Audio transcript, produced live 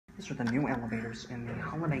These are the new elevators in the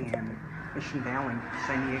Holiday Inn, Mission Valley,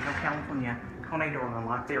 San Diego, California. KONE door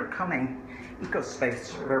unlock. They are coming.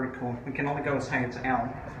 Ecospace, very cool. We can only go as high as L.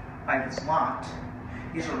 5 is locked.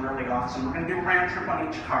 These are really awesome. We're going to do a round trip on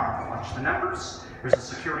each car. Watch the numbers. There's a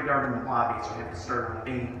security guard in the lobby, so we have to start on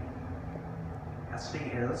B.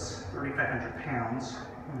 SD is 3,500 pounds.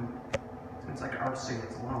 Seems like RC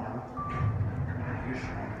is lower.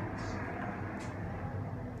 Usually.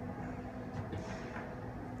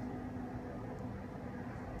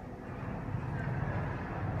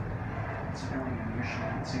 It's very unusual.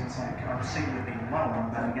 It seems like RC would be lower,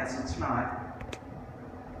 but I guess it's not.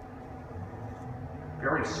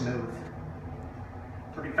 Very smooth.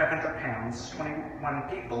 3,500 pounds, 21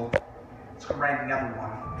 people. Let's go ride the other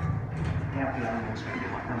one. Yeah, the other one's going to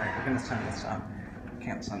be like, alright, we're going to send this up.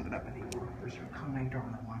 Can't send it up anymore. There's your KONE door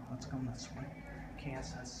unlock. Let's go this way.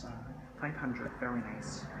 KSS 500, very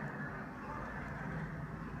nice.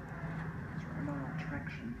 It's remote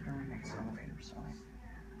traction, very nice elevator, so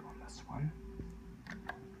go on this one.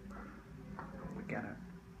 We get it.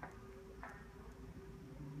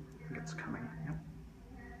 I think it's coming, yep.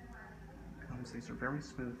 These are very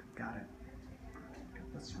smooth, got it.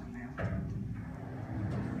 Get this one now.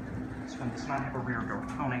 This one does not have a rear door,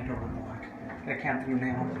 KONE door unlock. I can't view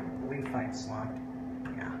now, I believe 5's locked.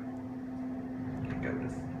 Yeah. Can't go to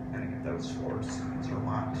any of those floors. These are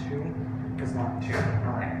locked too. Is locked too.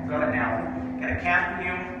 Alright, go to now. Get a cat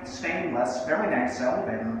view, stainless, very nice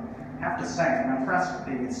elevator. Have to say, I'm impressed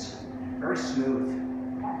with these. Very smooth.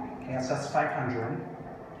 KSS 500.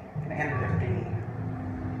 Gonna end it at B.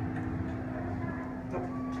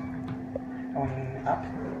 Going up?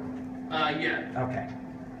 Yeah. Okay.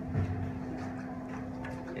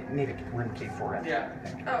 You need a room key for it. Yeah.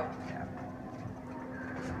 Oh. Yeah.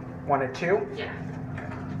 1 and 2? Yeah.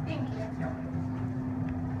 Thank you. Yep.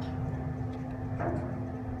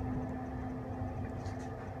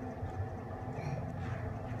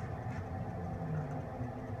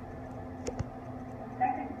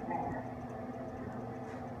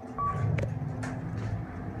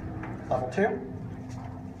 Level 2?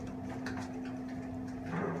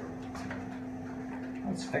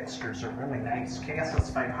 Those fixtures are really nice.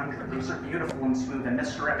 KSS 500, those are beautiful and smooth. And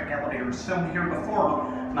MrEpicElevator was filmed here before.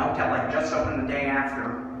 My hotel had just opened the day after,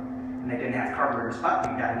 and they didn't have carburetors, but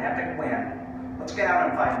we got an epic win. Let's get out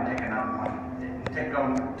on 5 and take another one.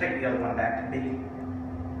 Take the other one back to B.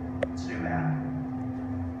 Let's do that.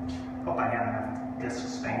 Hope I have enough disk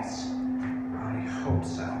space. I hope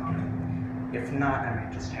so. If not, I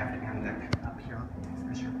might just have to end it up here.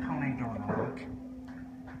 There's your KONE door unlock.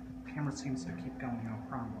 Camera seems to keep going, no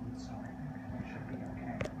problem, so it should be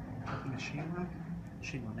okay. In the Sheila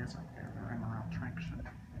is up there, the remote traction.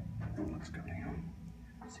 Let's go down.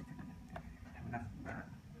 See if we can have enough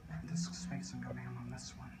disk space and go down on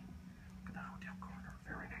this one. Look at the hotel corridor,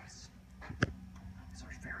 very nice. These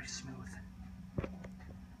are very smooth.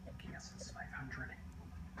 KSS 500.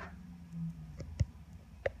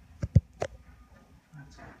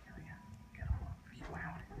 That's all area. Get a little view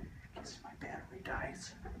out in case my battery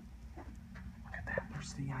dies.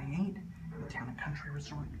 There's the I-8, the Town and Country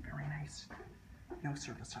Resort, very nice. No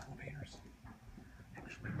service elevators.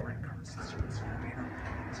 Actually, right across the service elevator.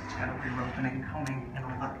 So it's got a rear opening, KONE, and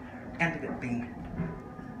all that. Ended at B.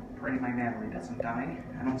 Pray my battery doesn't die.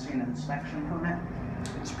 I don't see an inspection permit.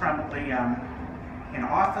 It's probably an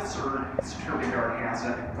office or security guard has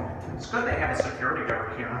it. It's good they have a security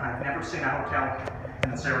guard here. I've never seen a hotel in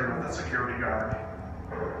this area with a security guard.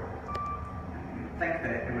 I think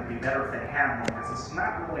that it would be better if they had one, because it's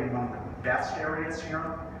not really one of the best areas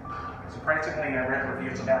here. Surprisingly, I read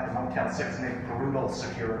reviews about the Motel 6 and they have brutal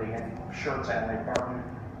security, and I'm sure it's at my apartment.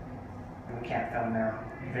 And we can't film there.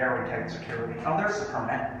 Very tight security. Oh, there's the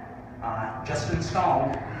permit. Just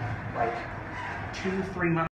installed like 2-3 months.